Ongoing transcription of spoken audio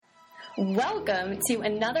Welcome to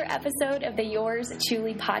another episode of the Yours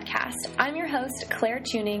Truly podcast. I'm your host, Claire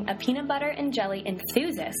Tuning, a peanut butter and jelly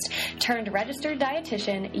enthusiast turned registered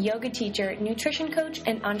dietitian, yoga teacher, nutrition coach,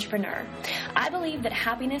 and entrepreneur. I believe that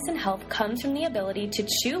happiness and health comes from the ability to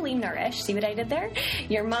truly nourish, see what I did there?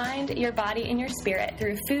 Your mind, your body, and your spirit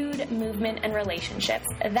through food, movement, and relationships.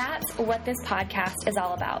 That's what this podcast is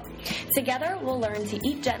all about. Together, we'll learn to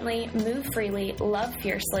eat gently, move freely, love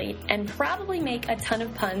fiercely, and probably make a ton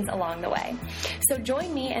of puns along the way. So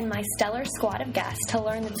join me and my stellar squad of guests to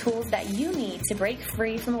learn the tools that you need to break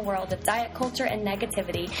free from a world of diet culture and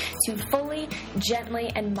negativity to fully,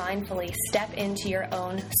 gently, and mindfully step into your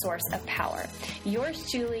own source of power. Yours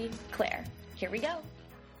truly, Claire. Here we go.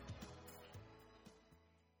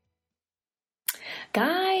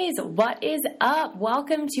 Guys, what is up?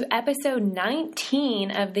 Welcome to episode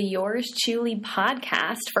 19 of the Yours Truly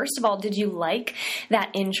podcast. First of all, did you like that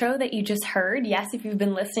intro that you just heard? Yes, if you've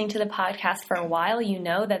been listening to the podcast for a while, you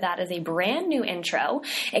know that that is a brand new intro.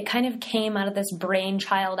 It kind of came out of this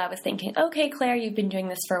brainchild. I was thinking, okay, Claire, you've been doing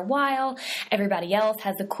this for a while. Everybody else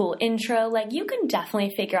has a cool intro. Like, you can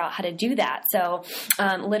definitely figure out how to do that. So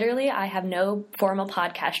literally, I have no formal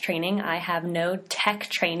podcast training. I have no tech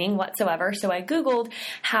training whatsoever. So I Googled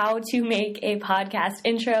how to make a podcast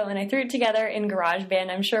intro, and I threw it together in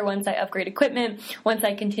GarageBand. I'm sure once I upgrade equipment, once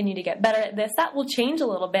I continue to get better at this, that will change a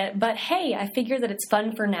little bit. But hey, I figure that it's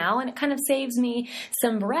fun for now, and it kind of saves me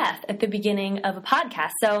some breath at the beginning of a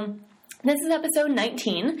podcast. So this is episode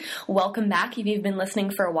 19. Welcome back. If you've been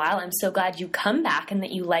listening for a while, I'm so glad you come back and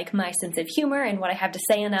that you like my sense of humor and what I have to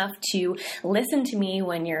say enough to listen to me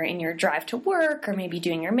when you're in your drive to work or maybe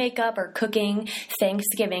doing your makeup or cooking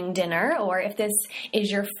Thanksgiving dinner. Or if this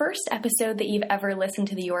is your first episode that you've ever listened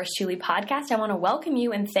to the Yours Truly podcast, I want to welcome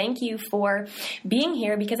you and thank you for being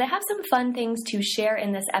here because I have some fun things to share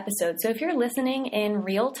in this episode. So if you're listening in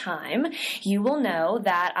real time, you will know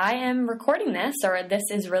that I am recording this, or this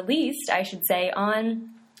is released, I should say, on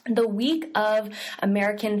the week of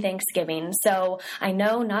American Thanksgiving. So I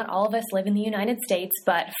know not all of us live in the United States,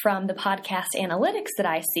 but from the podcast analytics that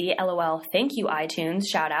I see, LOL, thank you, iTunes,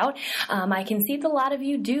 shout out, I can see that a lot of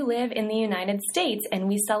you do live in the United States, and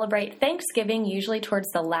we celebrate Thanksgiving usually towards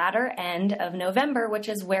the latter end of November, which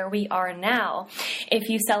is where we are now. If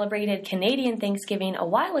you celebrated Canadian Thanksgiving a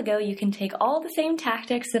while ago, you can take all the same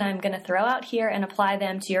tactics that I'm going to throw out here and apply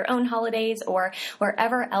them to your own holidays or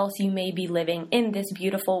wherever else you may be living in this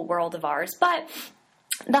beautiful world of ours. But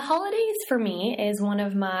the holidays for me is one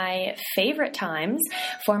of my favorite times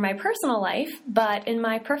for my personal life, but in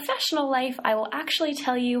my professional life, I will actually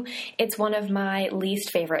tell you it's one of my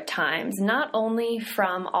least favorite times, not only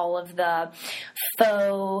from all of the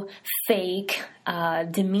faux, fake,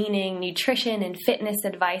 demeaning nutrition and fitness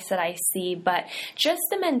advice that I see, but just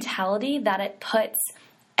the mentality that it puts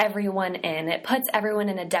everyone in. It puts everyone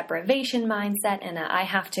in a deprivation mindset and I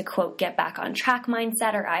have to, quote, get back on track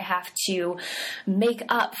mindset, or I have to make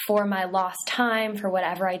up for my lost time for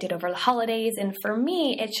whatever I did over the holidays. And for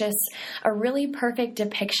me, it's just a really perfect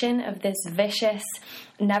depiction of this vicious,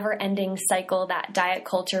 never-ending cycle that diet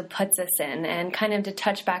culture puts us in. And kind of to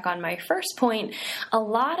touch back on my first point, a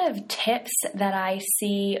lot of tips that I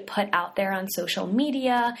see put out there on social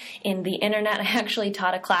media, in the internet. I actually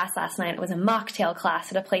taught a class last night. It was a mocktail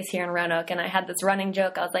class at a place here in Roanoke, and I had this running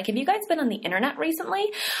joke. I was like, have you guys been on the internet recently?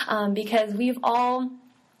 Because we've all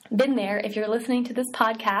been there. If you're listening to this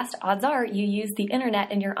podcast, odds are you use the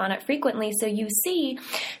internet and you're on it frequently. So you see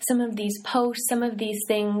some of these posts, some of these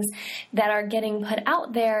things that are getting put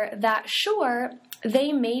out there that, sure,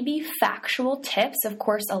 they may be factual tips. Of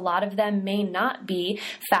course, a lot of them may not be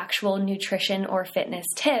factual nutrition or fitness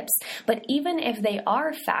tips. But even if they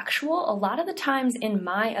are factual, a lot of the times, in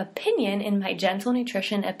my opinion, in my gentle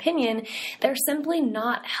nutrition opinion, they're simply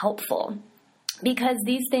not helpful. Because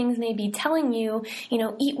these things may be telling you,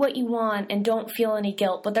 eat what you want and don't feel any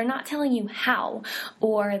guilt, but they're not telling you how.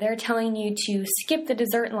 Or they're telling you to skip the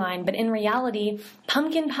dessert line, but in reality,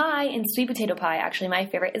 pumpkin pie and sweet potato pie, actually my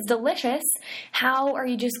favorite, is delicious. How are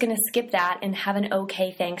you just going to skip that and have an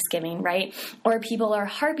okay Thanksgiving, right? Or people are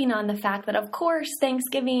harping on the fact that, of course,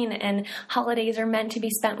 Thanksgiving and holidays are meant to be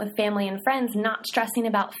spent with family and friends, not stressing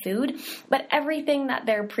about food. But everything that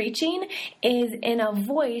they're preaching is in a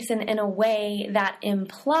voice and in a way that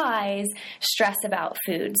implies stress about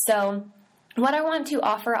food. So what I want to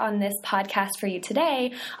offer on this podcast for you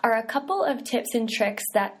today are a couple of tips and tricks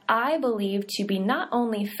that I believe to be not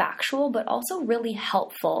only factual, but also really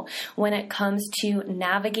helpful when it comes to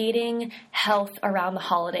navigating health around the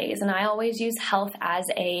holidays. And I always use health as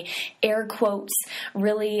a air quotes,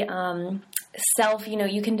 really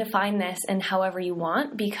you can define this in however you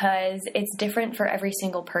want because it's different for every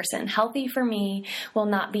single person. Healthy for me will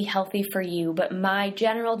not be healthy for you, but my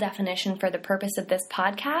general definition for the purpose of this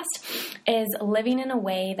podcast is living in a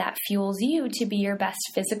way that fuels you to be your best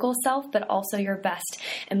physical self, but also your best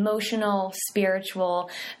emotional, spiritual,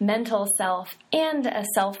 mental self, and a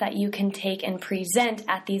self that you can take and present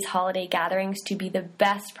at these holiday gatherings to be the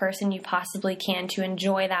best person you possibly can to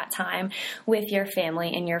enjoy that time with your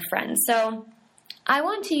family and your friends. So I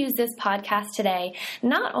want to use this podcast today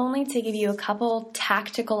not only to give you a couple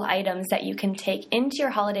tactical items that you can take into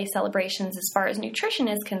your holiday celebrations as far as nutrition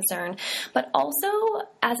is concerned, but also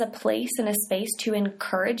as a place and a space to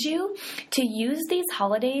encourage you to use these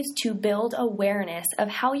holidays to build awareness of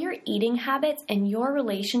how your eating habits and your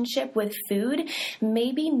relationship with food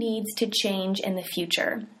maybe needs to change in the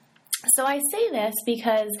future. So I say this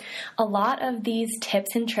because a lot of these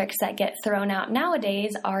tips and tricks that get thrown out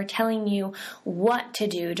nowadays are telling you what to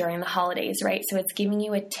do during the holidays, right? So it's giving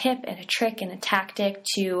you a tip and a trick and a tactic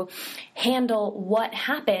to handle what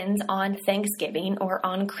happens on Thanksgiving or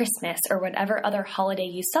on Christmas or whatever other holiday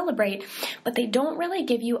you celebrate, but they don't really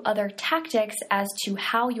give you other tactics as to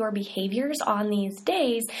how your behaviors on these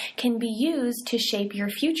days can be used to shape your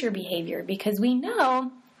future behavior, because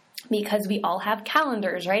we all have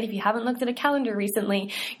calendars, right? If you haven't looked at a calendar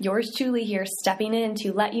recently, yours truly here stepping in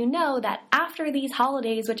to let you know that after these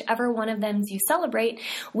holidays, whichever one of them you celebrate,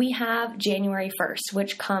 we have January 1st,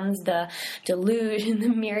 which comes the deluge and the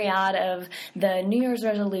myriad of the New Year's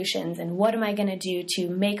resolutions and what am I going to do to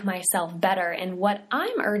make myself better. And what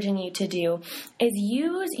I'm urging you to do is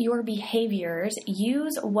use your behaviors,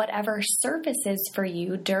 use whatever surfaces for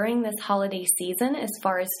you during this holiday season as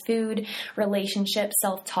far as food, relationship,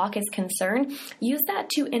 self-talk is concerned. Use that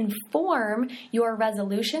to inform your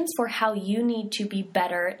resolutions for how you need to be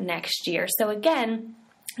better next year. So again,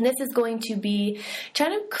 this is going to be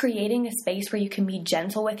kind of creating a space where you can be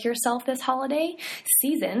gentle with yourself this holiday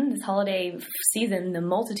season, the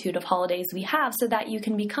multitude of holidays we have, so that you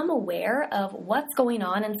can become aware of what's going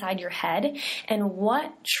on inside your head and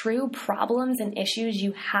what true problems and issues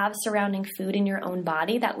you have surrounding food in your own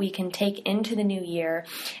body that we can take into the new year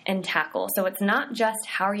and tackle. So it's not just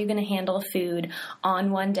how are you going to handle food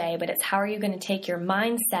on one day, but it's how are you going to take your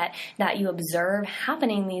mindset that you observe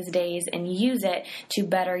happening these days and use it to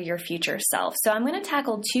better your future self. So I'm going to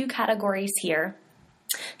tackle two categories here.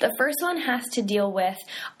 The first one has to deal with,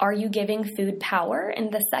 are you giving food power?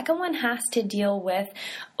 And the second one has to deal with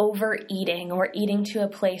overeating or eating to a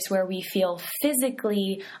place where we feel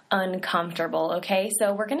physically uncomfortable, okay?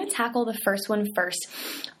 So we're going to tackle the first one first.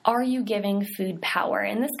 Are you giving food power?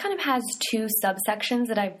 And this kind of has two subsections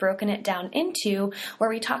that I've broken it down into, where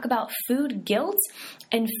we talk about food guilt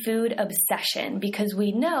and food obsession, because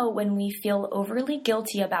we know when we feel overly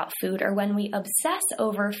guilty about food or when we obsess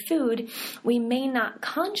over food, we may not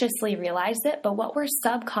consciously realize it, but what we're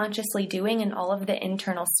subconsciously doing in all of the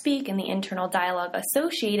internal speak and the internal dialogue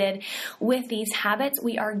associated with these habits,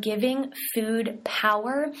 we are giving food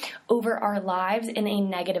power over our lives in a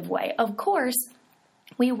negative way. Of course,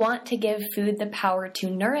 we want to give food the power to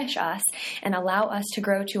nourish us and allow us to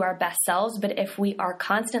grow to our best selves. But if we are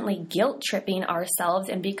constantly guilt tripping ourselves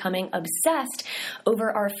and becoming obsessed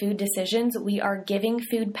over our food decisions, we are giving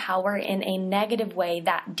food power in a negative way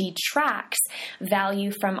that detracts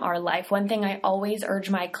value from our life. One thing I always urge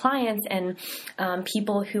my clients and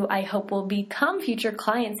people who I hope will become future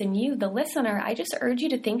clients and you, the listener, I just urge you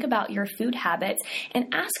to think about your food habits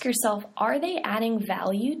and ask yourself, are they adding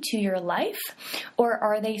value to your life, or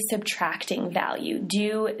are they subtracting value?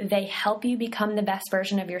 Do they help you become the best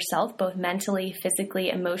version of yourself, both mentally, physically,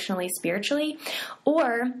 emotionally, spiritually?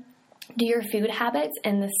 Or do your food habits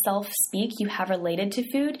and the self-speak you have related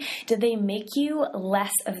to food, do they make you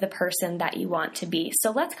less of the person that you want to be?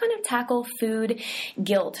 So let's kind of tackle food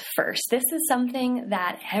guilt first. This is something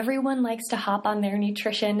that everyone likes to hop on their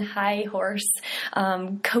nutrition high horse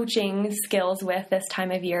coaching skills with this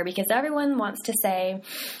time of year, because everyone wants to say,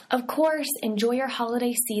 of course, enjoy your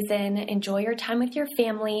holiday season, enjoy your time with your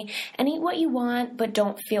family, and eat what you want, but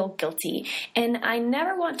don't feel guilty. And I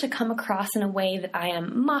never want to come across in a way that I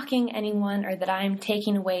am mocking anyone or that I'm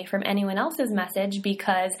taking away from anyone else's message,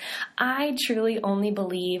 because I truly only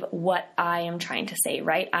believe what I am trying to say,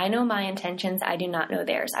 right? I know my intentions. I do not know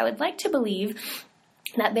theirs. I would like to believe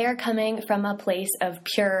that they're coming from a place of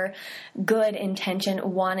pure good intention,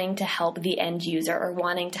 wanting to help the end user or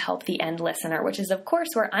wanting to help the end listener, which is of course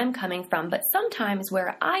where I'm coming from. But sometimes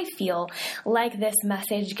where I feel like this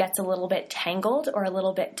message gets a little bit tangled or a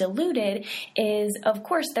little bit diluted is, of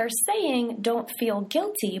course, they're saying don't feel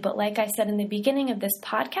guilty. But like I said in the beginning of this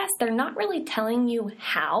podcast, they're not really telling you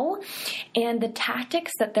how. And the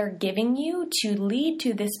tactics that they're giving you to lead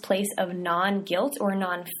to this place of non-guilt or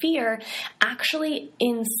non-fear actually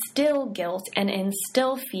instill guilt and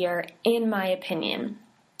instill fear, in my opinion.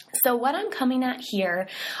 So what I'm coming at here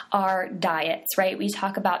are diets, right? We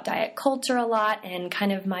talk about diet culture a lot, and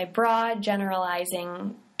kind of my broad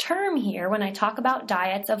generalizing term here when I talk about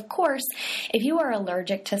diets. Of course, if you are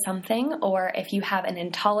allergic to something, or if you have an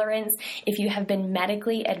intolerance, if you have been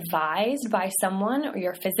medically advised by someone or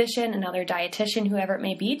your physician, another dietitian, whoever it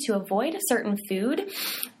may be, to avoid a certain food,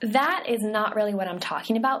 that is not really what I'm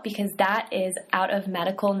talking about, because that is out of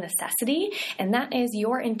medical necessity, and that is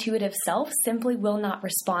your intuitive self simply will not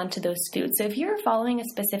respond to those foods. So if you're following a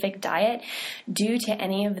specific diet due to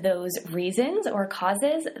any of those reasons or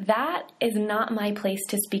causes, that is not my place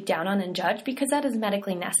to speak down on and judge, because that is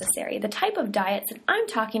medically necessary. The type of diets that I'm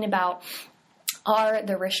talking about are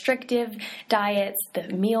the restrictive diets, the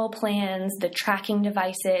meal plans, the tracking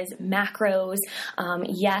devices, macros.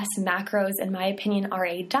 Yes, macros, in my opinion, are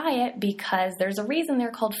a diet because there's a reason they're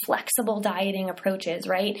called flexible dieting approaches,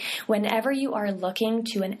 right? Whenever you are looking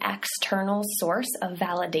to an external source of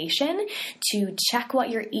validation to check what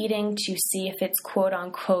you're eating, to see if it's quote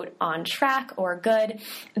unquote on track or good,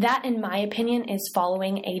 that, in my opinion, is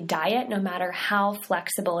following a diet, no matter how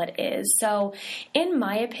flexible it is. So, in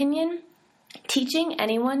my opinion, teaching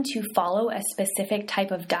anyone to follow a specific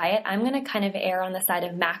type of diet, I'm going to kind of err on the side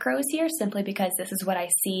of macros here, simply because this is what I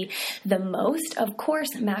see the most. Of course,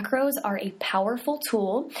 macros are a powerful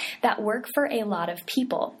tool that work for a lot of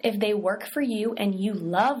people. If they work for you and you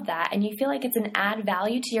love that and you feel like it's an add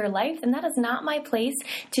value to your life, then that is not my place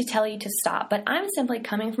to tell you to stop. But I'm simply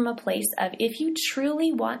coming from a place of, if you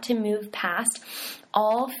truly want to move past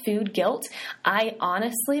all food guilt, I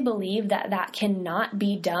honestly believe that that cannot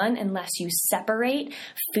be done unless you separate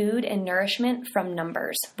food and nourishment from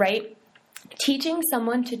numbers, right? Teaching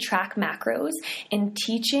someone to track macros and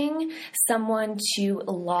teaching someone to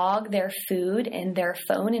log their food in their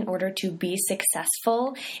phone in order to be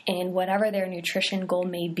successful in whatever their nutrition goal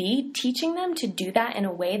may be, teaching them to do that in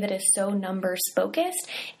a way that is so numbers focused,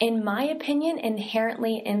 in my opinion,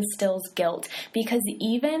 inherently instills guilt. Because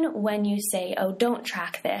even when you say, oh, don't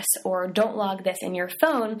track this or don't log this in your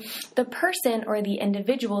phone, the person or the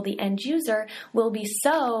individual, the end user, will be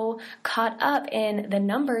so caught up in the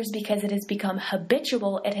numbers because it has become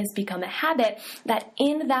habitual, it has become a habit, that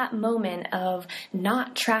in that moment of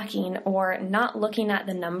not tracking or not looking at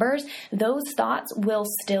the numbers, those thoughts will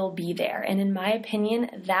still be there. And in my opinion,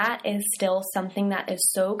 that is still something that is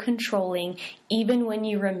so controlling, even when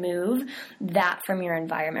you remove that from your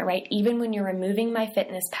environment, right? Even when you're removing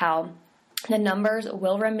MyFitnessPal, the numbers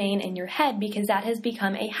will remain in your head because that has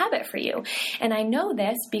become a habit for you. And I know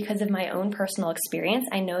this because of my own personal experience.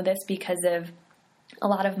 I know this because of a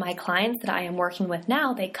lot of my clients that I am working with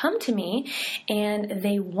now. They come to me and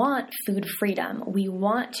they want food freedom. We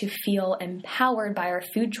want to feel empowered by our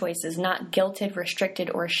food choices, not guilted, restricted,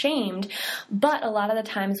 or shamed. But a lot of the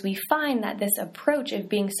times we find that this approach of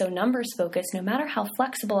being so numbers focused, no matter how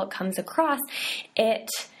flexible it comes across, it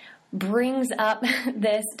brings up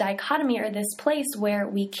this dichotomy or this place where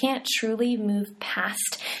we can't truly move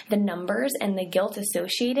past the numbers and the guilt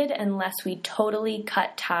associated unless we totally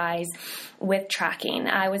cut ties with tracking.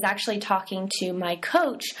 I was actually talking to my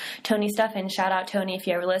coach, Tony Stuffin. Shout out, Tony, if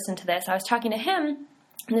you ever listen to this. I was talking to him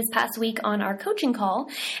this past week on our coaching call,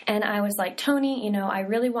 and I was like, Tony, I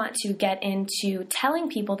really want to get into telling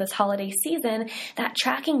people this holiday season that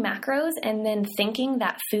tracking macros and then thinking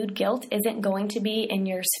that food guilt isn't going to be in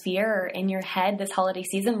your sphere or in your head this holiday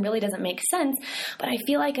season really doesn't make sense, but I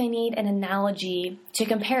feel like I need an analogy to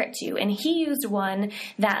compare it to. And he used one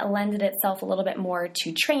that lended itself a little bit more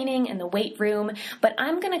to training and the weight room, but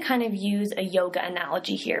I'm going to kind of use a yoga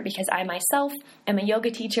analogy here because I myself am a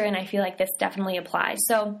yoga teacher and I feel like this definitely applies.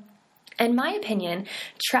 So in my opinion,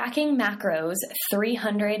 tracking macros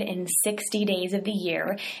 360 days of the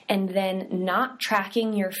year and then not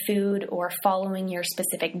tracking your food or following your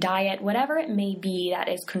specific diet, whatever it may be that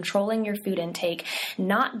is controlling your food intake,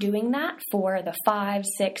 not doing that for the 5,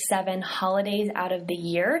 6, 7 holidays out of the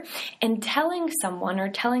year, and telling someone or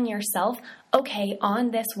telling yourself, okay,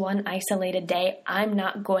 on this one isolated day, I'm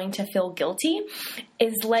not going to feel guilty,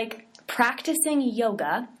 is like practicing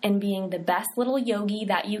yoga and being the best little yogi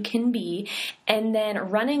that you can be, and then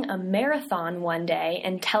running a marathon one day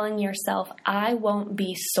and telling yourself, I won't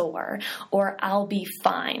be sore or I'll be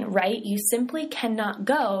fine, right? You simply cannot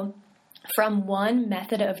go from one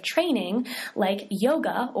method of training like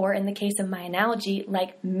yoga, or in the case of my analogy,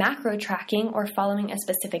 like macro tracking or following a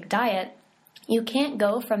specific diet. You can't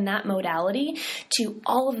go from that modality to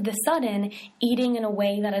all of the sudden eating in a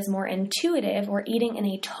way that is more intuitive or eating in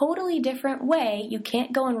a totally different way. You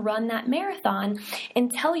can't go and run that marathon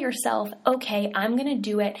and tell yourself, okay, I'm going to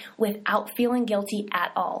do it without feeling guilty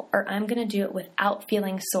at all, or I'm going to do it without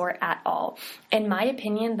feeling sore at all. In my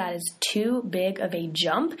opinion, that is too big of a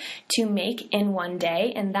jump to make in one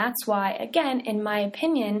day. And that's why, again, in my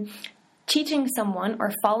opinion, teaching someone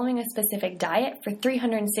or following a specific diet for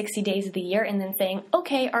 360 days of the year and then saying,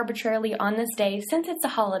 okay, arbitrarily on this day, since it's a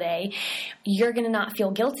holiday, you're going to not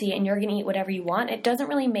feel guilty and you're going to eat whatever you want. It doesn't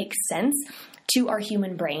really make sense to our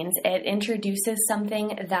human brains. It introduces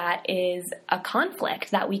something that is a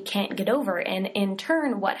conflict that we can't get over. And in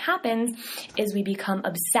turn, what happens is we become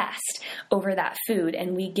obsessed over that food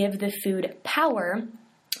and we give the food power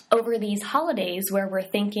over these holidays where we're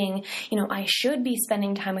thinking, I should be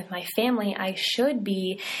spending time with my family. I should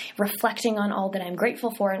be reflecting on all that I'm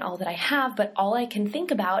grateful for and all that I have. But all I can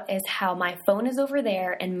think about is how my phone is over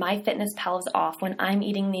there and my MyFitnessPal is off when I'm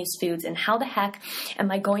eating these foods. And how the heck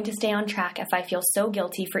am I going to stay on track if I feel so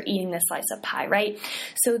guilty for eating this slice of pie, right?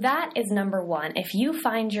 So that is number one. If you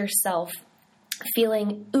find yourself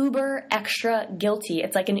feeling uber extra guilty,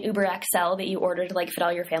 it's like an Uber XL that you order to fit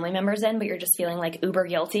all your family members in, but you're just feeling like uber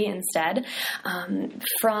guilty instead,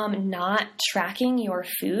 from not tracking your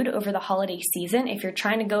food over the holiday season. If you're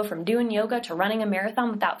trying to go from doing yoga to running a marathon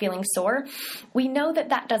without feeling sore, we know that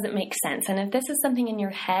that doesn't make sense. And if this is something in your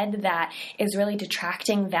head that is really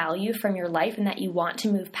detracting value from your life and that you want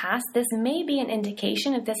to move past, this may be an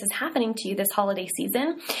indication, if this is happening to you this holiday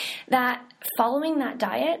season, that following that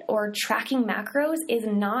diet or tracking macros is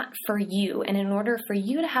not for you. And in order for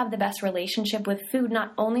you to have the best relationship with food,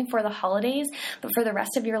 not only for the holidays, but for the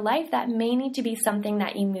rest of your life, that may need to be something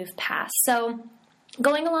that you move past. So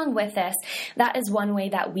going along with this, that is one way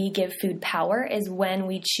that we give food power, is when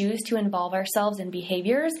we choose to involve ourselves in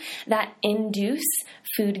behaviors that induce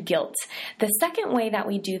food guilt. The second way that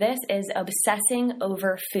we do this is obsessing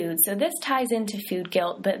over food. So this ties into food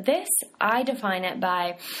guilt, but this, I define it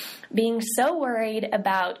by being so worried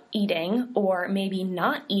about eating, or maybe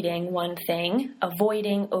not eating one thing,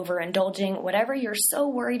 avoiding, overindulging, whatever you're so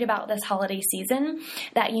worried about this holiday season,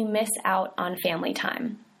 that you miss out on family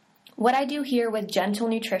time. What I do here with Gentle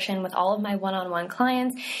Nutrition with all of my one-on-one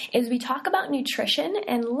clients is we talk about nutrition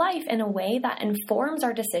and life in a way that informs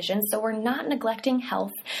our decisions. So we're not neglecting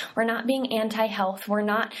health. We're not being anti-health. We're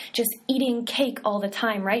not just eating cake all the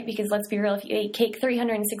time, right? Because let's be real, if you ate cake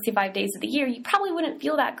 365 days of the year, you probably wouldn't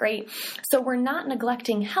feel that great. So we're not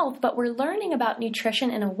neglecting health, but we're learning about nutrition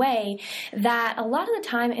in a way that a lot of the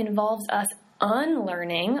time involves us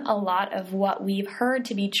unlearning a lot of what we've heard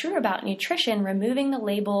to be true about nutrition, removing the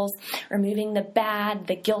labels, removing the bad,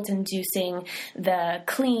 the guilt-inducing, the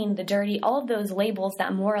clean, the dirty, all of those labels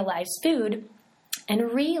that moralize food, and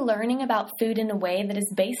relearning about food in a way that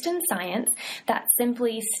is based in science, that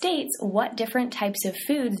simply states what different types of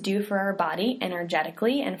foods do for our body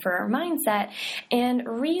energetically and for our mindset, and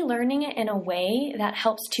relearning it in a way that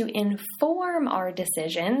helps to inform our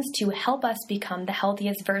decisions to help us become the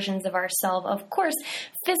healthiest versions of ourselves, of course,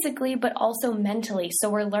 physically, but also mentally. So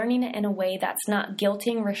we're learning it in a way that's not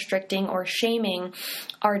guilting, restricting, or shaming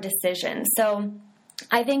our decisions. So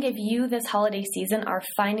I think if you this holiday season are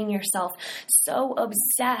finding yourself so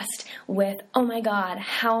obsessed with, oh my God,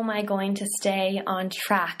 how am I going to stay on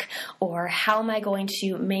track? Or how am I going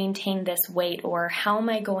to maintain this weight? Or how am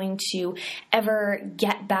I going to ever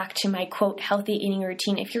get back to my quote, healthy eating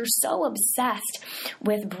routine? If you're so obsessed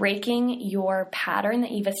with breaking your pattern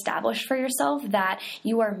that you've established for yourself that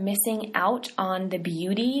you are missing out on the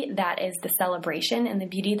beauty that is the celebration and the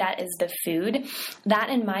beauty that is the food, that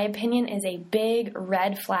in my opinion is a big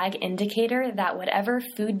red flag indicator that whatever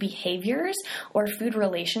food behaviors or food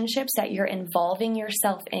relationships that you're involving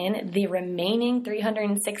yourself in the remaining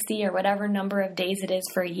 360 or whatever number of days it is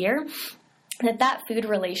for a year, that food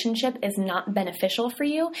relationship is not beneficial for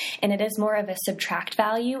you, and it is more of a subtract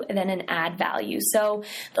value than an add value. So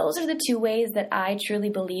those are the two ways that I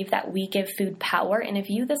truly believe that we give food power. And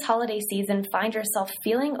if you this holiday season find yourself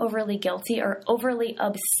feeling overly guilty or overly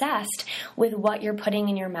obsessed with what you're putting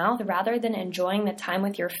in your mouth rather than enjoying the time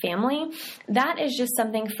with your family, that is just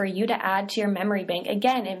something for you to add to your memory bank.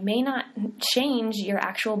 Again, it may not change your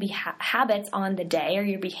actual habits on the day or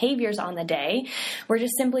your behaviors on the day. We're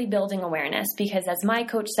just simply building awareness. Because as my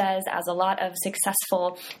coach says, as a lot of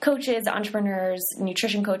successful coaches, entrepreneurs,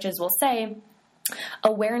 nutrition coaches will say,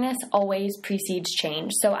 awareness always precedes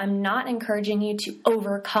change. So I'm not encouraging you to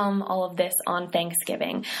overcome all of this on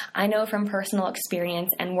Thanksgiving. I know from personal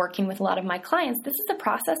experience and working with a lot of my clients, this is a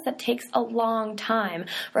process that takes a long time.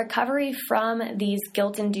 Recovery from these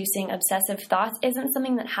guilt-inducing obsessive thoughts isn't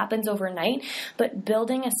something that happens overnight, but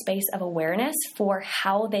building a space of awareness for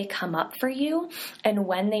how they come up for you and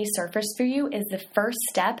when they surface for you is the first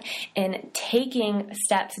step in taking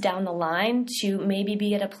steps down the line to maybe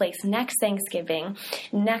be at a place next Thanksgiving,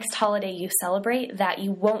 next holiday you celebrate, that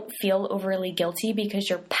you won't feel overly guilty because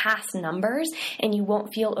you're past numbers, and you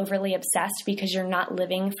won't feel overly obsessed because you're not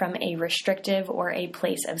living from a restrictive or a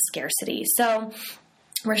place of scarcity. So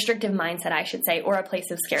restrictive mindset, I should say, or a place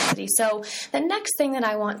of scarcity. So the next thing that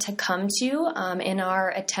I want to come to in our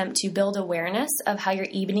attempt to build awareness of how your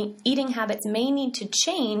eating habits may need to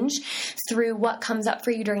change through what comes up for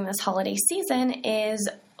you during this holiday season is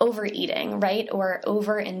overeating, right? Or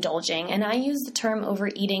overindulging. And I use the term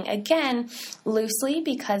overeating again loosely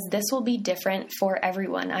because this will be different for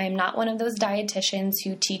everyone. I am not one of those dietitians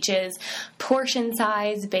who teaches portion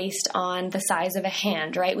size based on the size of a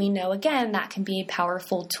hand, right? We know again that can be a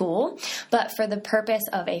powerful tool, but for the purpose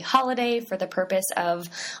of a holiday, for the purpose of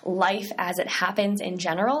life as it happens in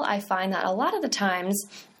general, I find that a lot of the times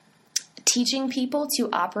teaching people to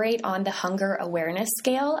operate on the hunger awareness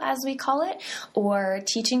scale, as we call it, or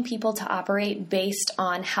teaching people to operate based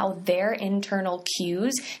on how their internal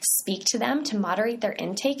cues speak to them to moderate their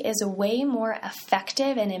intake is way more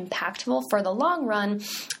effective and impactful for the long run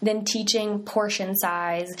than teaching portion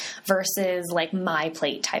size versus like my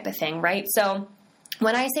plate type of thing, right? So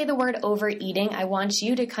when I say the word overeating, I want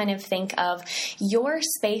you to kind of think of your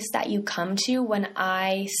space that you come to when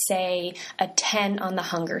I say a 10 on the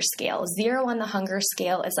hunger scale. 0 on the hunger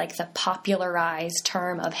scale is like the popularized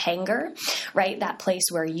term of hanger, right? That place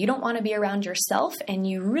where you don't want to be around yourself and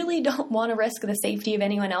you really don't want to risk the safety of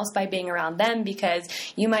anyone else by being around them because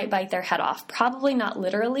you might bite their head off. Probably not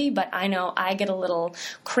literally, but I know I get a little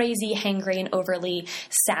crazy, hangry, and overly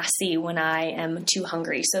sassy when I am too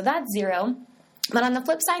hungry. So that's 0. But on the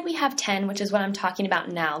flip side, we have 10, which is what I'm talking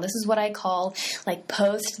about now. This is what I call like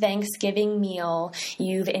post-Thanksgiving meal.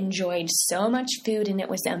 You've enjoyed so much food and it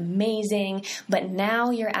was amazing, but now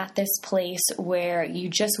you're at this place where you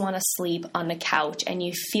just want to sleep on the couch and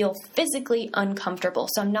you feel physically uncomfortable.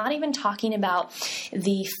 So I'm not even talking about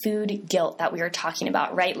the food guilt that we were talking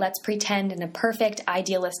about, right? Let's pretend in a perfect,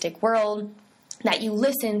 idealistic world that you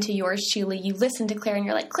listen to yours truly, you listen to Claire, and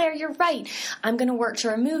you're like, Claire, you're right. I'm going to work to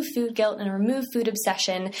remove food guilt and remove food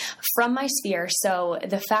obsession from my sphere. So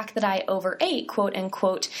the fact that I overate, quote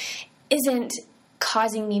unquote, isn't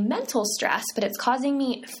causing me mental stress, but it's causing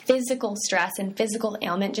me physical stress and physical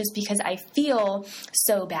ailment just because I feel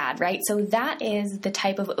so bad, right? So that is the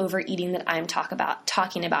type of overeating that I'm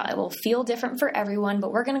talking about. It will feel different for everyone,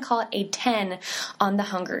 but we're going to call it a 10 on the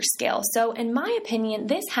hunger scale. So in my opinion,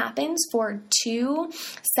 this happens for 2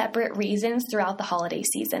 separate reasons throughout the holiday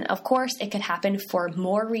season. Of course, it could happen for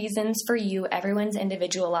more reasons for you. Everyone's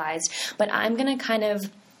individualized, but I'm going to kind of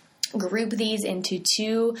group these into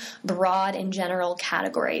 2 broad and general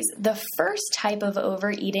categories. The first type of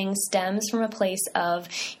overeating stems from a place of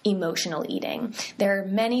emotional eating. There are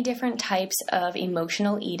many different types of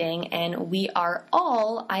emotional eating, and we are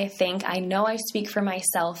all, I know I speak for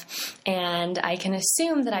myself, and I can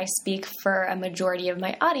assume that I speak for a majority of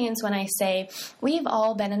my audience when I say we've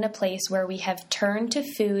all been in a place where we have turned to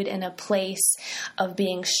food in a place of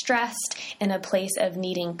being stressed, in a place of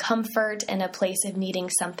needing comfort, in a place of needing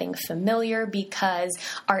something familiar because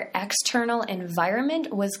our external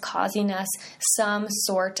environment was causing us some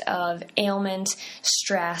sort of ailment,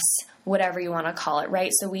 stress, whatever you want to call it,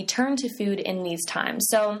 right? So we turn to food in these times.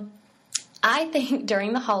 So I think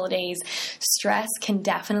during the holidays, stress can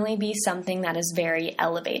definitely be something that is very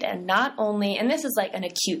elevated. Not only, and this is like an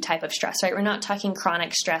acute type of stress, right? We're not talking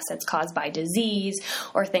chronic stress that's caused by disease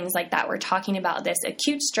or things like that. We're talking about this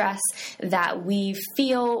acute stress that we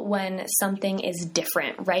feel when something is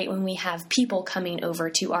different, right? When we have people coming over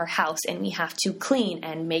to our house and we have to clean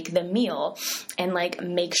and make the meal and like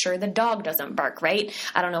make sure the dog doesn't bark, right?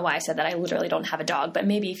 I don't know why I said that. I literally don't have a dog, but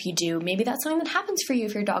maybe if you do, maybe that's something that happens for you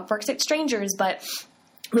if your dog barks at strangers. But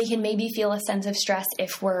we can maybe feel a sense of stress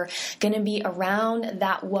if we're going to be around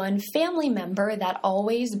that one family member that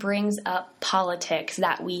always brings up politics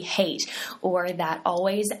that we hate, or that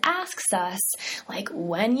always asks us, like,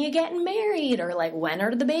 when you getting married, or like, when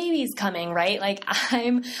are the babies coming, right? Like,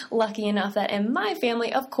 I'm lucky enough that in my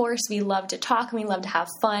family, of course, we love to talk and we love to have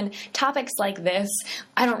fun. Topics like this,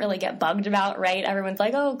 I don't really get bugged about, right? Everyone's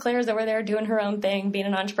like, oh, Claire's over there doing her own thing, being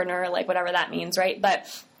an entrepreneur, like whatever that means, right? But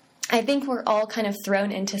I think we're all kind of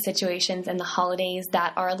thrown into situations in the holidays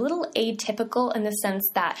that are a little atypical in the sense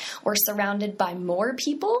that we're surrounded by more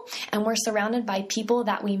people and we're surrounded by people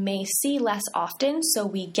that we may see less often, so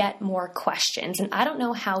we get more questions. And I don't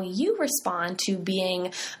know how you respond to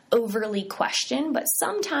being overly questioned, but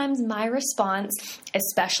sometimes my response,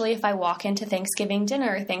 especially if I walk into Thanksgiving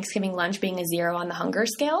dinner or Thanksgiving lunch being a 0 on the hunger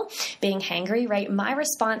scale, being hangry, right? My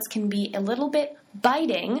response can be a little bit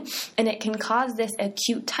biting, and it can cause this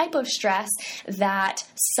acute type of stress that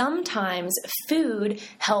sometimes food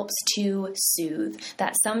helps to soothe.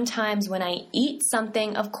 That sometimes when I eat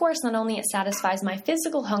something, of course, not only it satisfies my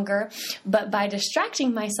physical hunger, but by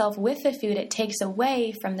distracting myself with the food, it takes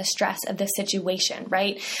away from the stress of the situation,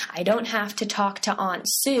 right? I don't have to talk to Aunt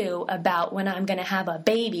Sue about when I'm going to have a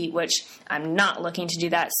baby, which I'm not looking to do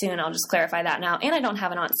that soon. I'll just clarify that now. And I don't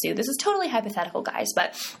have an Aunt Sue. This is totally hypothetical, guys,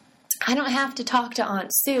 but I don't have to talk to Aunt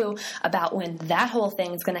Sue about when that whole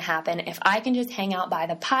thing is going to happen if I can just hang out by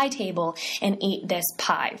the pie table and eat this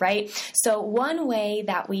pie, right? So one way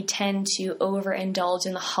that we tend to overindulge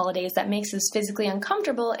in the holidays that makes us physically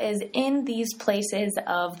uncomfortable is in these places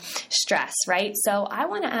of stress, right? So I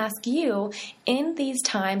want to ask you, in these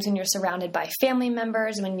times when you're surrounded by family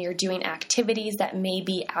members, when you're doing activities that may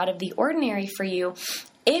be out of the ordinary for you,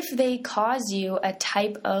 if they cause you a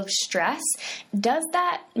type of stress, does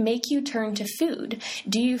that make you turn to food?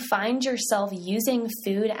 Do you find yourself using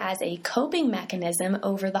food as a coping mechanism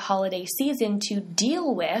over the holiday season to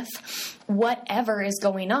deal with whatever is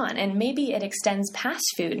going on? And maybe it extends past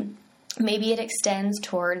food. Maybe it extends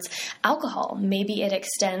towards alcohol. Maybe it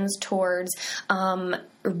extends towards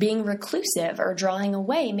being reclusive or drawing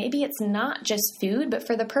away. Maybe it's not just food, but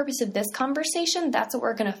for the purpose of this conversation, that's what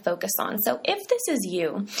we're going to focus on. So if this is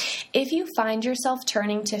you, if you find yourself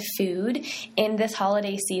turning to food in this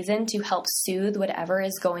holiday season to help soothe whatever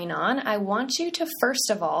is going on, I want you to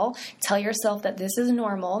first of all tell yourself that this is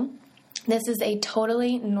normal. This is a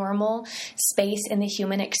totally normal space in the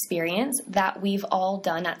human experience that we've all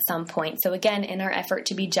done at some point. So again, in our effort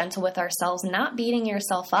to be gentle with ourselves, not beating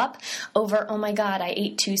yourself up over, oh my God, I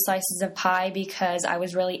ate 2 slices of pie because I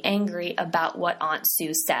was really angry about what Aunt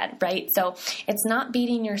Sue said, right? So it's not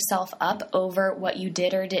beating yourself up over what you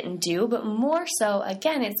did or didn't do, but more so,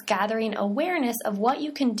 again, it's gathering awareness of what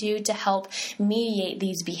you can do to help mediate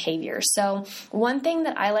these behaviors. So one thing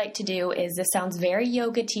that I like to do is, this sounds very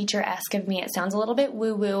yoga teacher-esque of me. It sounds a little bit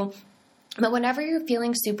woo-woo. But whenever you're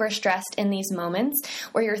feeling super stressed in these moments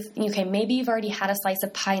where okay, maybe you've already had a slice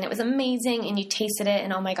of pie and it was amazing and you tasted it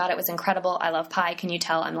and oh my God, it was incredible. I love pie. Can you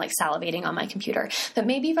tell I'm like salivating on my computer? But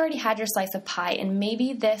maybe you've already had your slice of pie and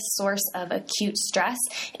maybe this source of acute stress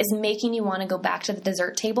is making you want to go back to the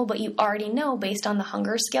dessert table, but you already know based on the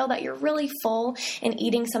hunger scale that you're really full and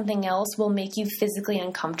eating something else will make you physically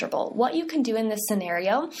uncomfortable. What you can do in this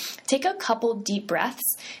scenario, take a couple deep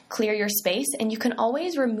breaths, clear your space, and you can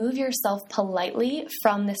always remove yourself politely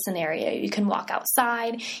from the scenario. You can walk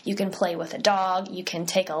outside, you can play with a dog, you can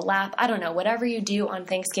take a lap, I don't know, whatever you do on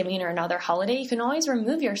Thanksgiving or another holiday, you can always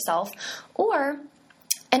remove yourself.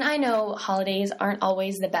 And I know holidays aren't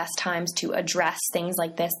always the best times to address things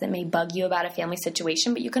like this that may bug you about a family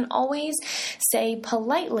situation, but you can always say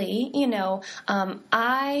politely,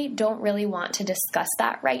 I don't really want to discuss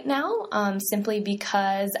that right now, simply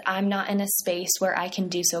because I'm not in a space where I can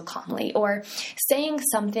do so calmly. Or saying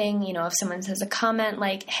something, if someone says a comment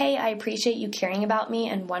like, hey, I appreciate you caring about me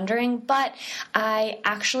and wondering, but I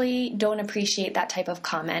actually don't appreciate that type of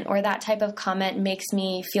comment, or that type of comment makes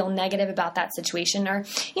me feel negative about that situation, or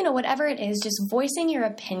whatever it is, just voicing your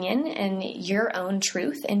opinion and your own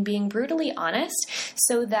truth and being brutally honest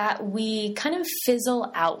so that we kind of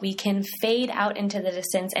fizzle out. We can fade out into the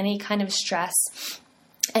distance any kind of stress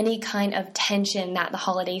any kind of tension that the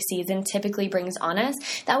holiday season typically brings on us,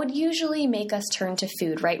 that would usually make us turn to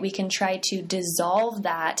food, right? We can try to dissolve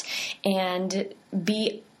that and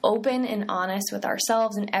be open and honest with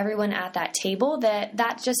ourselves and everyone at that table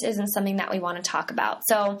that just isn't something that we want to talk about.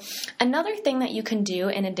 So another thing that you can do,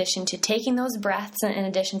 in addition to taking those breaths and in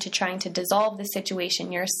addition to trying to dissolve the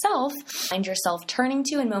situation yourself, find yourself turning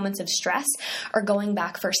to in moments of stress or going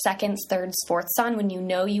back for seconds, thirds, fourths on when you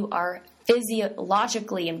know you are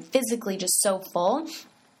physiologically and physically just so full.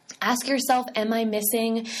 Ask yourself, am I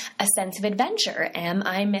missing a sense of adventure? Am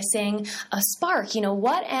I missing a spark?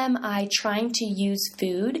 What am I trying to use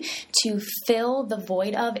food to fill the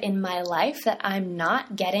void of in my life that I'm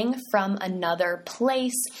not getting from another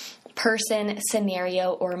place, person,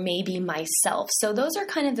 scenario, or maybe myself? So those are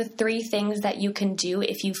kind of the three things that you can do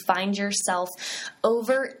if you find yourself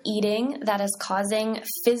overeating that is causing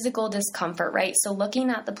physical discomfort, right? So looking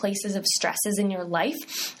at the places of stresses in your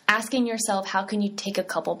life, asking yourself, how can you take a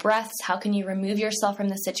couple breaths? How can you remove yourself from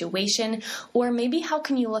the situation? Or maybe how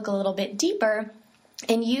can you look a little bit deeper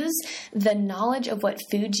and use the knowledge of what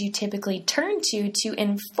foods you typically turn to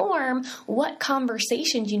inform what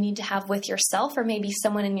conversations you need to have with yourself or maybe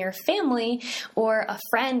someone in your family or a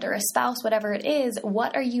friend or a spouse, whatever it is.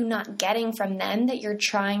 What are you not getting from them that you're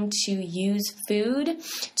trying to use food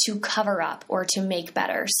to cover up or to make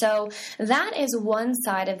better? So that is one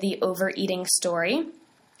side of the overeating story.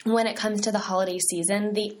 When it comes to the holiday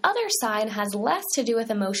season, the other side has less to do with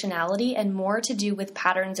emotionality and more to do with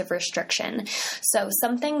patterns of restriction. So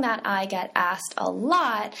something that I get asked a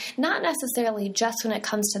lot, not necessarily just when it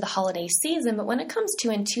comes to the holiday season, but when it comes to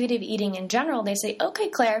intuitive eating in general, they say, okay,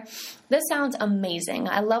 Claire, this sounds amazing.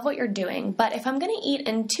 I love what you're doing, but if I'm going to eat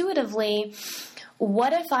intuitively,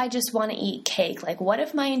 what if I just want to eat cake? Like, what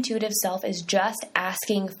if my intuitive self is just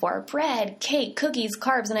asking for bread, cake, cookies,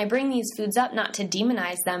 carbs, and I bring these foods up not to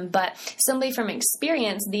demonize them, but simply from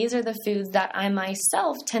experience, these are the foods that I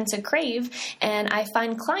myself tend to crave, and I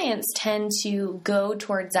find clients tend to go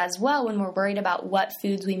towards as well when we're worried about what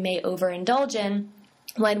foods we may overindulge in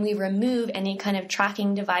when we remove any kind of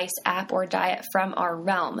tracking device, app, or diet from our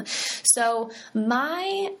realm. So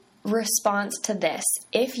my response to this,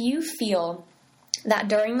 if you feel that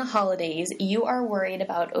during the holidays you are worried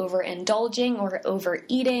about overindulging or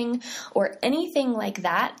overeating or anything like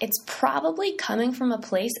that, it's probably coming from a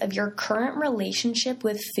place of your current relationship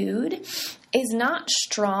with food is not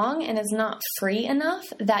strong and is not free enough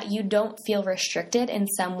that you don't feel restricted in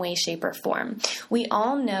some way, shape, or form. We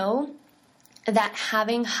all know that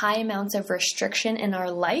having high amounts of restriction in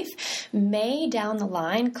our life may down the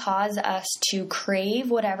line cause us to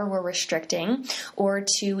crave whatever we're restricting or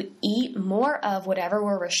to eat more of whatever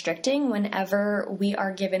we're restricting whenever we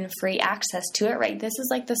are given free access to it, right? This is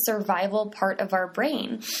like the survival part of our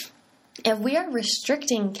brain. If we are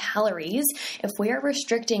restricting calories, if we are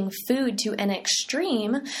restricting food to an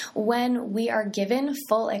extreme, when we are given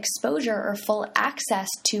full exposure or full access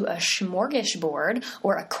to a smorgasbord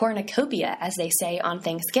or a cornucopia, as they say on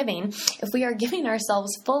Thanksgiving, if we are giving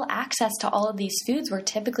ourselves full access to all of these foods, we're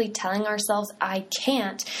typically telling ourselves, I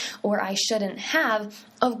can't or I shouldn't have.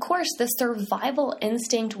 Of course, the survival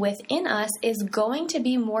instinct within us is going to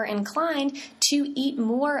be more inclined to eat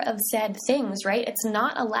more of said things, right? It's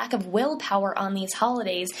not a lack of willpower on these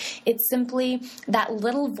holidays. It's simply that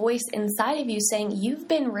little voice inside of you saying you've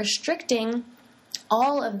been restricting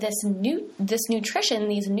all of this nutrition,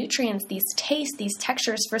 these nutrients, these tastes, these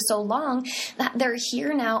textures for so long that they're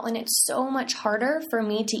here now, and it's so much harder for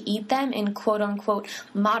me to eat them in quote-unquote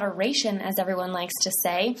moderation, as everyone likes to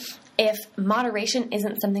say, if moderation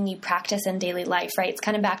isn't something you practice in daily life, right? It's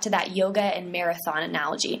kind of back to that yoga and marathon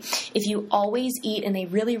analogy. If you always eat in a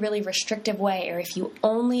really, really restrictive way, or if you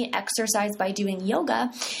only exercise by doing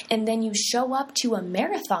yoga, and then you show up to a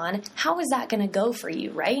marathon, how is that going to go for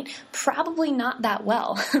you, right? Probably not that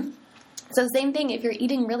well. So same thing if you're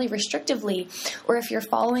eating really restrictively, or if you're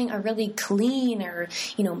following a really clean or,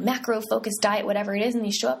 macro-focused diet, whatever it is, and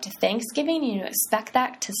you show up to Thanksgiving and you expect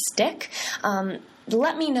that to stick,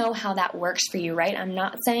 let me know how that works for you, right? I'm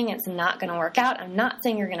not saying it's not going to work out. I'm not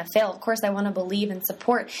saying you're going to fail. Of course, I want to believe and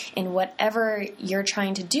support in whatever you're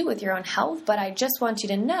trying to do with your own health, but I just want you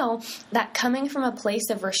to know that coming from a place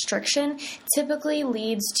of restriction typically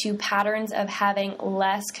leads to patterns of having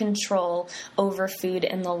less control over food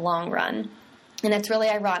in the long run. And it's really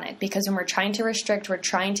ironic because when we're trying to restrict, we're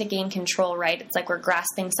trying to gain control, right? It's like we're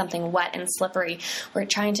grasping something wet and slippery. We're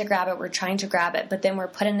trying to grab it, but then we're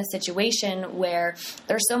put in a situation where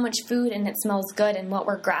there's so much food and it smells good, and what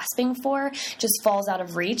we're grasping for just falls out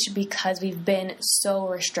of reach because we've been so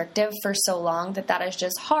restrictive for so long that is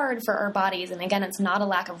just hard for our bodies. And again, it's not a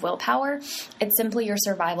lack of willpower. It's simply your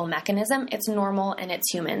survival mechanism. It's normal and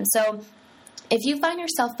it's human. So if you find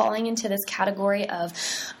yourself falling into this category of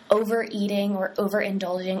overeating or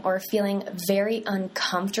overindulging or feeling very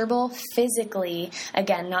uncomfortable physically,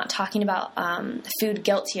 again, not talking about food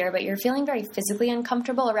guilt here, but you're feeling very physically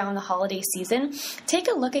uncomfortable around the holiday season, take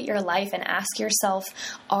a look at your life and ask yourself,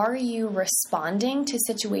 are you responding to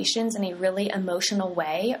situations in a really emotional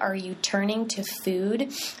way? Are you turning to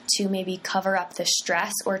food to maybe cover up the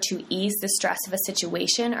stress or to ease the stress of a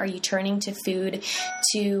situation? Are you turning to food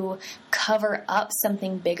to cover up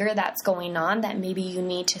something bigger that's going on that maybe you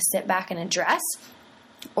need to sit back and address?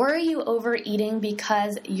 Or are you overeating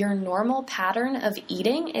because your normal pattern of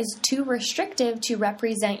eating is too restrictive to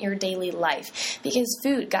represent your daily life? Because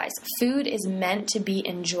food, guys, food is meant to be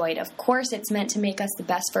enjoyed. Of course, it's meant to make us the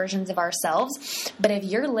best versions of ourselves. But if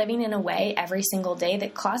you're living in a way every single day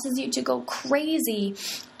that causes you to go crazy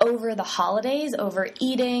over the holidays,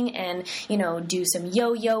 overeating and, do some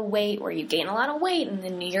yo-yo weight where you gain a lot of weight and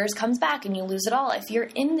then New Year's comes back and you lose it all. If you're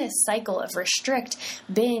in this cycle of restrict,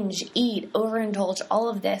 binge, eat, overindulge, all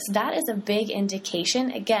of this, that is a big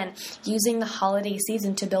indication, again, using the holiday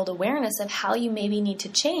season to build awareness of how you maybe need to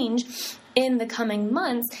change in the coming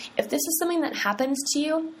months. If this is something that happens to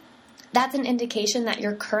you, that's an indication that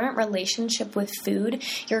your current relationship with food,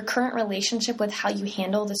 your current relationship with how you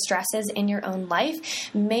handle the stresses in your own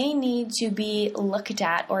life may need to be looked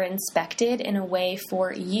at or inspected in a way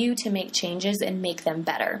for you to make changes and make them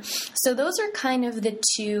better. So those are kind of the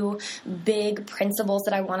two big principles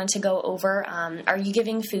that I wanted to go over. Are you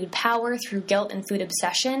giving food power through guilt and food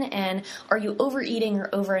obsession? And are you overeating or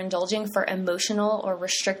overindulging for emotional or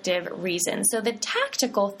restrictive reasons? So the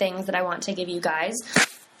tactical things that I want to give you guys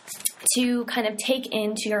to kind of take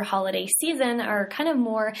into your holiday season are kind of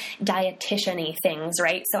more dietitian-y things,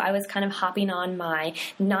 right? So I was kind of hopping on my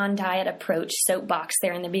non-diet approach soapbox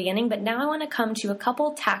there in the beginning, but now I want to come to a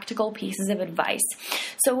couple tactical pieces of advice.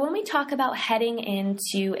 So when we talk about heading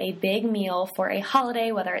into a big meal for a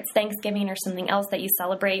holiday, whether it's Thanksgiving or something else that you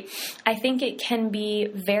celebrate, I think it can be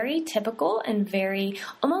very typical and very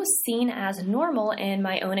almost seen as normal in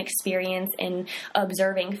my own experience in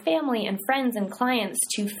observing family and friends and clients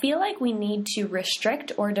to feel like we need to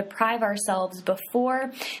restrict or deprive ourselves before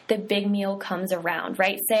the big meal comes around,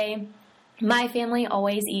 right? Say, my family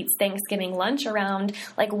always eats Thanksgiving lunch around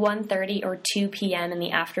like 1:30 or 2 p.m. in the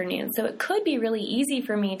afternoon. So it could be really easy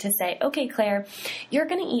for me to say, okay, Claire, you're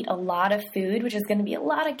going to eat a lot of food, which is going to be a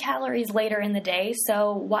lot of calories later in the day.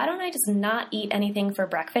 So why don't I just not eat anything for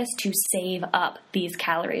breakfast to save up these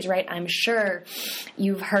calories, right? I'm sure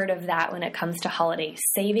you've heard of that when it comes to holidays,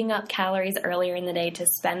 saving up calories earlier in the day to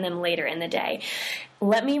spend them later in the day.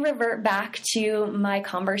 Let me revert back to my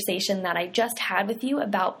conversation that I just had with you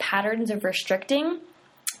about patterns of restricting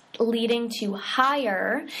leading to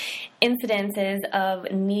higher incidences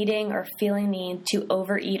of needing or feeling need to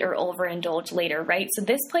overeat or overindulge later, right? So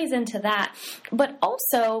this plays into that. But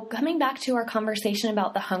also, coming back to our conversation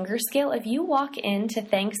about the hunger scale, if you walk into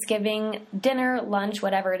Thanksgiving dinner, lunch,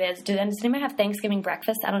 whatever it is, does anybody have Thanksgiving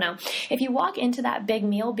breakfast? I don't know. If you walk into that big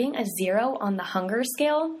meal being a 0 on the hunger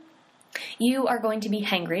scale, you are going to be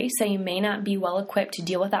hangry, so you may not be well equipped to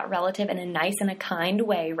deal with that relative in a nice and a kind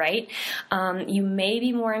way, right? You may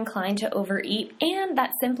be more inclined to overeat, and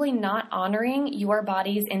that's simply not honoring your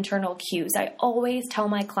body's internal cues. I always tell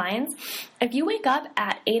my clients, if you wake up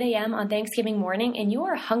at 8 a.m. on Thanksgiving morning and you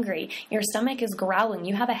are hungry, your stomach is growling,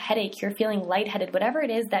 you have a headache, you're feeling lightheaded, whatever it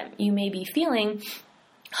is that you may be feeling,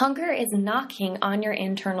 hunger is knocking on your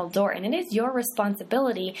internal door, and it is your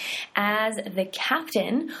responsibility as the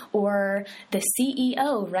captain or the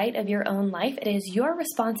CEO, right, of your own life. It is your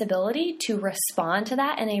responsibility to respond to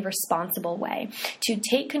that in a responsible way, to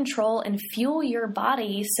take control and fuel your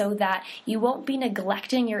body so that you won't be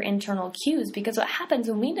neglecting your internal cues. Because what happens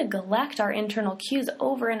when we neglect our internal cues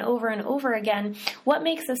over and over and over again, what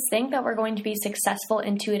makes us think that we're going to be successful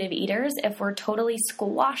intuitive eaters if we're totally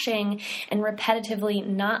squashing and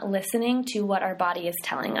repetitively not listening to what our body is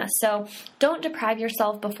telling us? So don't deprive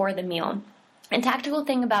yourself before the meal. And tactical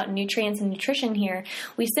thing about nutrients and nutrition here,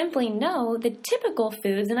 we simply know the typical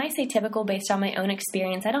foods, and I say typical based on my own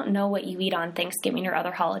experience. I don't know what you eat on Thanksgiving or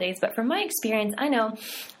other holidays, but from my experience, I know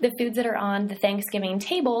the foods that are on the Thanksgiving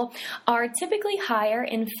table are typically higher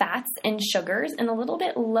in fats and sugars and a little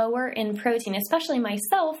bit lower in protein. Especially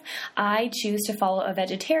myself, I choose to follow a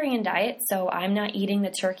vegetarian diet, so I'm not eating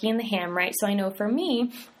the turkey and the ham, right? So I know for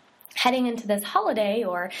me, heading into this holiday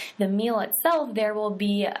or the meal itself, there will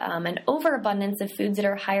be an overabundance of foods that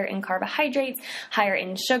are higher in carbohydrates, higher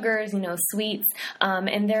in sugars, sweets,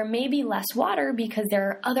 and there may be less water because there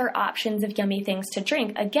are other options of yummy things to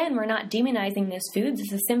drink. Again, we're not demonizing those foods.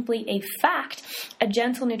 This is simply a fact, a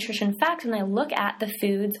gentle nutrition fact, when I look at the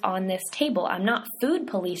foods on this table. I'm not food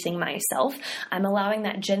policing myself. I'm allowing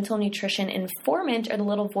that gentle nutrition informant or the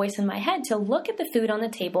little voice in my head to look at the food on the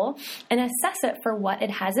table and assess it for what it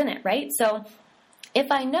has in it. Right? So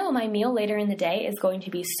if I know my meal later in the day is going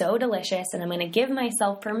to be so delicious and I'm going to give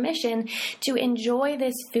myself permission to enjoy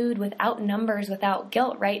this food without numbers, without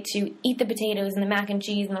guilt, right? To eat the potatoes and the mac and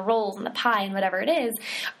cheese and the rolls and the pie and whatever it is,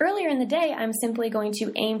 earlier in the day, I'm simply going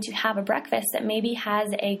to aim to have a breakfast that maybe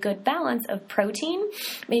has a good balance of protein,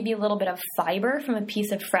 maybe a little bit of fiber from a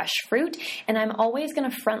piece of fresh fruit, and I'm always going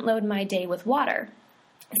to front load my day with water.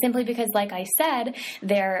 Simply because, like I said,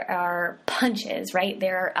 there are punches, right?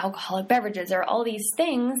 There are alcoholic beverages. There are all these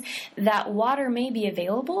things that water may be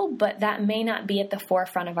available, but that may not be at the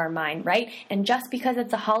forefront of our mind, right? And just because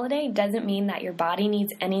it's a holiday doesn't mean that your body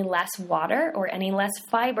needs any less water or any less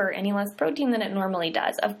fiber, any less protein than it normally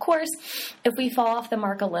does. Of course, if we fall off the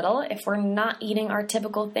mark a little, if we're not eating our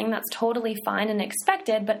typical thing, that's totally fine and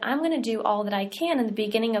expected, but I'm going to do all that I can in the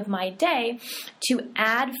beginning of my day to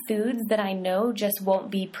add foods that I know just won't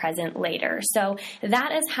be present later. So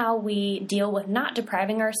that is how we deal with not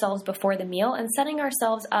depriving ourselves before the meal and setting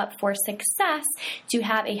ourselves up for success to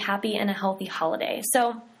have a happy and a healthy holiday.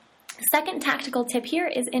 So second tactical tip here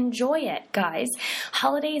is enjoy it, guys.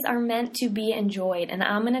 Holidays are meant to be enjoyed, and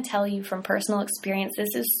I'm going to tell you from personal experience,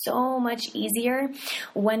 this is so much easier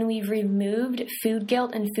when we've removed food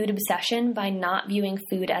guilt and food obsession by not viewing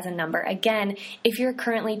food as a number. Again, if you're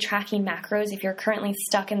currently tracking macros, if you're currently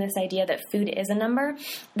stuck in this idea that food is a number,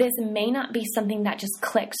 this may not be something that just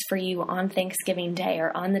clicks for you on Thanksgiving Day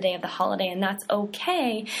or on the day of the holiday, and that's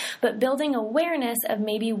okay, but building awareness of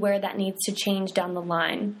maybe where that needs to change down the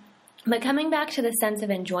line. But coming back to the sense of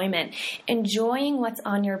enjoyment, enjoying what's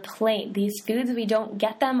on your plate. These foods, we don't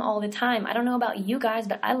get them all the time. I don't know about you guys,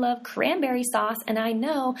 but I love cranberry sauce, and I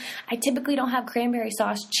know I typically don't have cranberry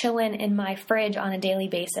sauce chilling in my fridge on a daily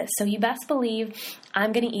basis. So you best believe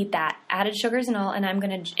I'm going to eat that, added sugars and all, and I'm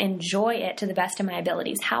going to enjoy it to the best of my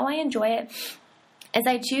abilities. How I enjoy it as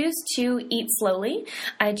I choose to eat slowly.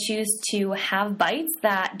 I choose to have bites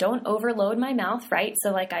that don't overload my mouth, right?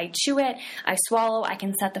 So like I chew it, I swallow, I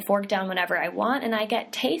can set the fork down whenever I want, and I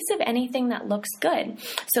get taste of anything that looks good.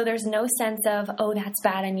 So there's no sense of, oh, that's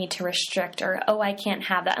bad, I need to restrict, or oh, I can't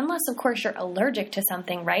have that, unless of course you're allergic to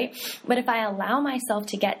something, right? But if I allow myself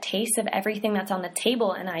to get taste of everything that's on the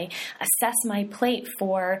table and I assess my plate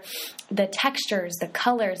for the textures, the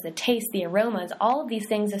colors, the taste, the aromas, all of these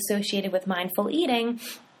things associated with mindful eating,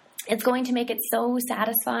 it's going to make it so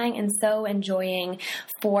satisfying and so enjoying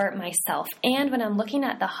for myself. And when I'm looking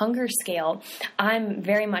at the hunger scale, I'm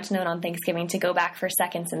very much known on Thanksgiving to go back for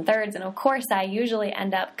seconds and thirds. And of course, I usually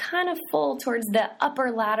end up kind of full towards the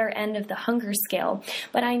upper ladder end of the hunger scale.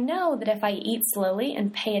 But I know that if I eat slowly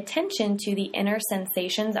and pay attention to the inner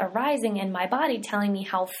sensations arising in my body telling me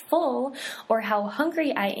how full or how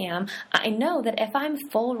hungry I am, I know that if I'm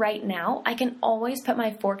full right now, I can always put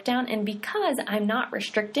my fork down. And because I'm not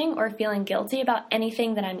restricting or feeling guilty about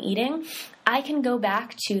anything that I'm eating, I can go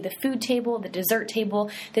back to the food table, the dessert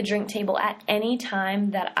table, the drink table at any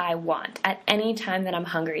time that I want, at any time that I'm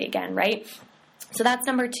hungry again, right? So that's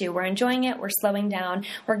number 2. We're enjoying it. We're slowing down.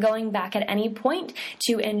 We're going back at any point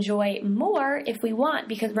to enjoy more if we want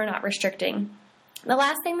because we're not restricting. The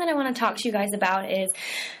last thing that I want to talk to you guys about is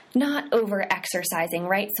not over-exercising,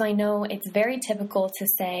 right? So I know it's very typical to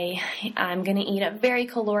say, I'm going to eat a very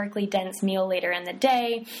calorically dense meal later in the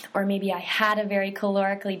day, or maybe I had a very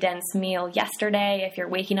calorically dense meal yesterday. If you're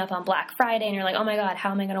waking up on Black Friday and you're like, oh my God,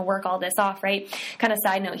 how am I going to work all this off, right? Kind of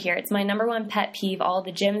side note here. It's my number one pet peeve. All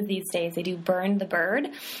the gyms these days, they do burn the bird.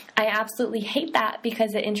 I absolutely hate that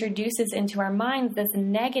because it introduces into our minds this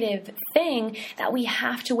negative thing that we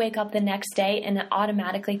have to wake up the next day and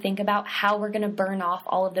automatically think about how we're going to burn off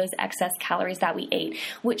all of those excess calories that we ate,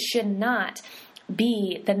 which should not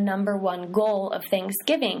be the number one goal of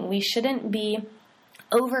Thanksgiving. We shouldn't be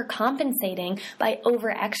overcompensating by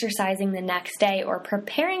over-exercising the next day or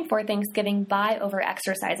preparing for Thanksgiving by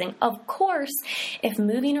over-exercising. Of course, if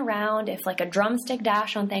moving around, if like a drumstick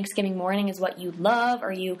dash on Thanksgiving morning is what you love,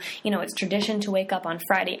 or it's tradition to wake up on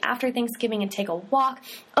Friday after Thanksgiving and take a walk,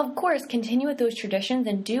 of course, continue with those traditions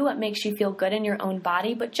and do what makes you feel good in your own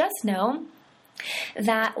body. But just know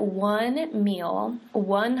that one meal,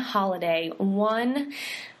 one holiday, one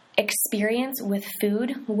experience with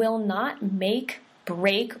food will not make,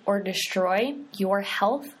 break, or destroy your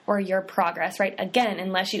health or your progress, right? Again,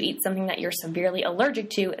 unless you eat something that you're severely allergic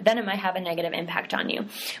to, then it might have a negative impact on you.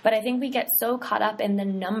 But I think we get so caught up in the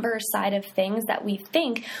number side of things that we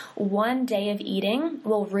think one day of eating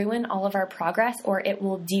will ruin all of our progress or it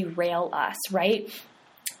will derail us, right?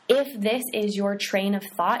 If this is your train of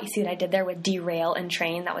thought, you see what I did there with derail and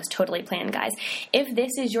train? That was totally planned, guys. If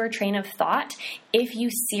this is your train of thought, if you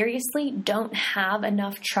seriously don't have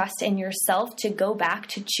enough trust in yourself to go back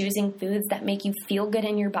to choosing foods that make you feel good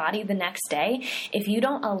in your body the next day, if you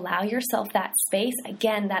don't allow yourself that space,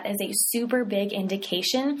 again, that is a super big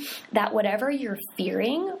indication that whatever you're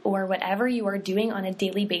fearing or whatever you are doing on a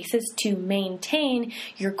daily basis to maintain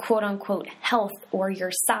your quote-unquote health or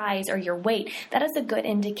your size or your weight, that is a good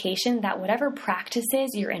indication that whatever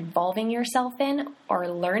practices you're involving yourself in or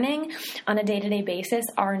learning on a day-to-day basis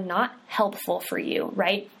are not helpful for you,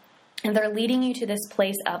 right? And they're leading you to this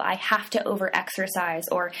place of, I have to over-exercise,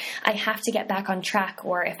 or I have to get back on track,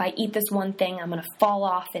 or if I eat this one thing, I'm going to fall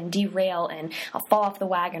off and derail and I'll fall off the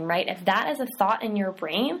wagon, right? If that is a thought in your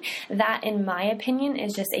brain, that, in my opinion,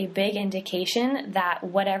 is just a big indication that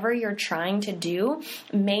whatever you're trying to do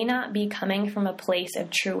may not be coming from a place of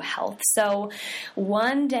true health. So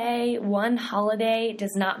one day, one holiday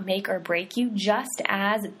does not make or break you, just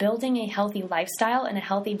as building a healthy lifestyle and a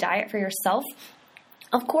healthy diet for yourself,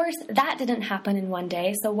 of course, that didn't happen in one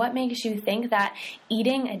day. So what makes you think that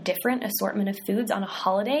eating a different assortment of foods on a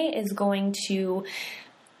holiday is going to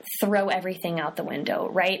throw everything out the window,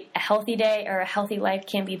 right? A healthy day or a healthy life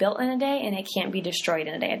can't be built in a day, and it can't be destroyed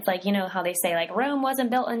in a day. It's like, how they say, like, Rome wasn't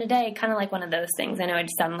built in a day, kind of like one of those things. I know I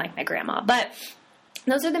just sound like my grandma, but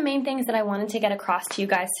those are the main things that I wanted to get across to you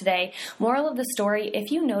guys today. Moral of the story, if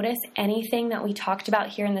you notice anything that we talked about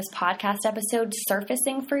here in this podcast episode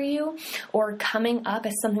surfacing for you or coming up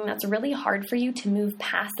as something that's really hard for you to move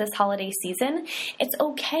past this holiday season, it's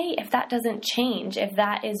okay if that doesn't change, if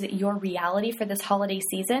that is your reality for this holiday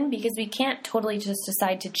season, because we can't totally just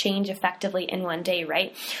decide to change effectively in one day,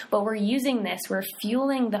 right? But we're using this, we're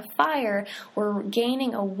fueling the fire, we're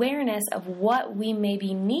gaining awareness of what we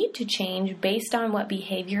maybe need to change based on what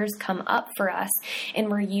behaviors come up for us, and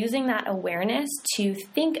we're using that awareness to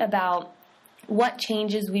think about what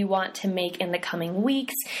changes we want to make in the coming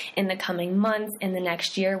weeks, in the coming months, in the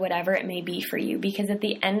next year, whatever it may be for you. Because at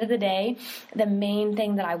the end of the day, the main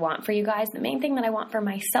thing that I want for you guys, the main thing that I want for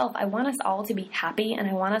myself, I want us all to be happy, and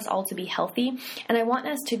I want us all to be healthy, and I want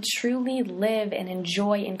us to truly live and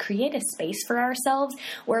enjoy and create a space for ourselves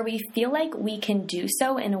where we feel like we can do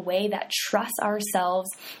so in a way that trusts ourselves,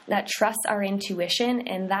 that trusts our intuition,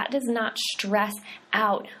 and that does not stress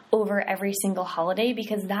out over every single holiday,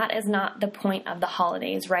 because that is not the point of the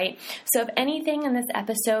holidays, right? So if anything in this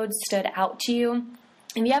episode stood out to you,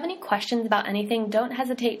 if you have any questions about anything, don't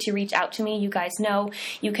hesitate to reach out to me. You guys know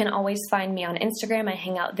you can always find me on Instagram. I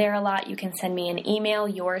hang out there a lot. You can send me an email,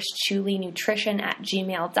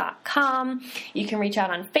 yourstrulynutrition@gmail.com. You can reach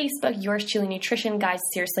out on Facebook, Yours Truly Nutrition. Guys,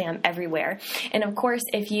 seriously, I'm everywhere. And of course,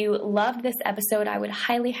 if you loved this episode, I would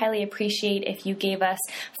highly, highly appreciate if you gave us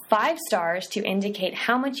 5 stars to indicate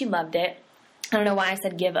how much you loved it. I don't know why I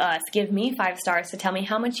said give us. Give me 5 stars to tell me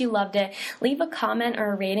how much you loved it. Leave a comment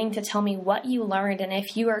or a rating to tell me what you learned. And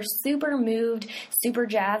if you are super moved, super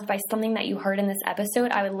jazzed by something that you heard in this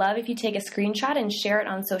episode, I would love if you take a screenshot and share it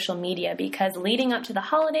on social media, because leading up to the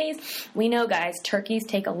holidays, we know, guys, turkeys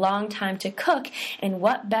take a long time to cook. And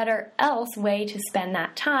what better else way to spend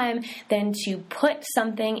that time than to put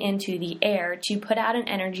something into the air, to put out an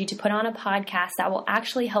energy, to put on a podcast that will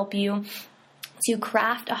actually help you to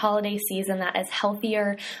craft a holiday season that is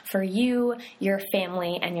healthier for you, your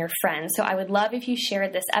family, and your friends. So I would love if you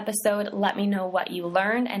shared this episode. Let me know what you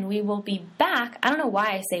learned, and we will be back. I don't know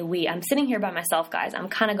why I say we. I'm sitting here by myself, guys. I'm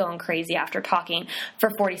kind of going crazy after talking for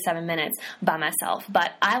 47 minutes by myself.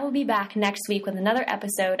 But I will be back next week with another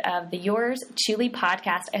episode of the Yours Truly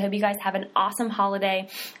podcast. I hope you guys have an awesome holiday.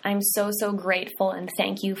 I'm so, so grateful and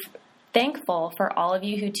thankful for all of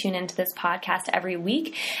you who tune into this podcast every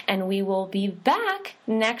week, and we will be back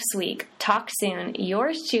next week. Talk soon.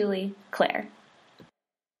 Yours truly, Claire.